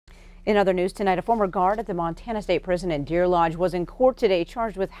In other news tonight, a former guard at the Montana State Prison in Deer Lodge was in court today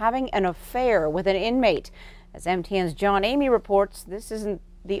charged with having an affair with an inmate. As MTN's John Amy reports, this isn't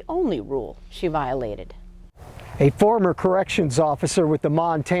the only rule she violated. A former corrections officer with the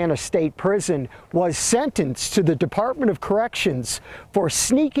Montana State Prison was sentenced to the Department of Corrections for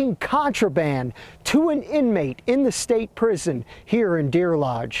sneaking contraband to an inmate in the state prison here in Deer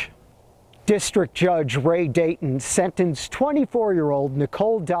Lodge. District Judge Ray Dayton sentenced 24-year-old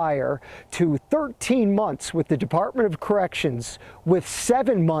Nicole Dyer to 13 months with the Department of Corrections, with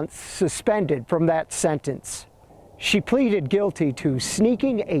 7 months suspended from that sentence. She pleaded guilty to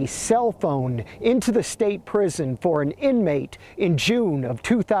sneaking a cell phone into the state prison for an inmate in June of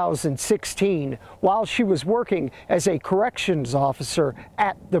 2016 while she was working as a corrections officer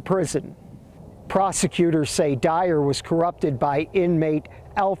at the prison. Prosecutors say Dyer was corrupted by inmate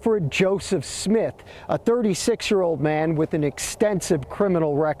Alfred Joseph Smith, a 36-year-old man with an extensive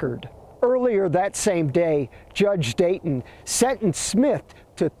criminal record. Earlier that same day, Judge Dayton sentenced Smith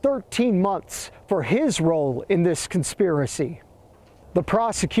to 13 months for his role in this conspiracy. The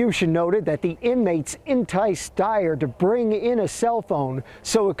prosecution noted that the inmates enticed Dyer to bring in a cell phone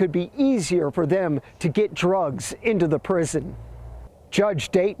so it could be easier for them to get drugs into the prison. Judge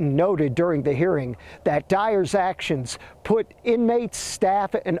Dayton noted during the hearing that Dyer's actions put inmates,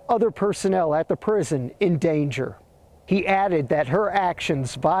 staff, and other personnel at the prison in danger. He added that her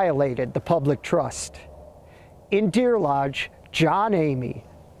actions violated the public trust. In Deer Lodge, John Amy,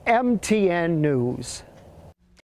 MTN News.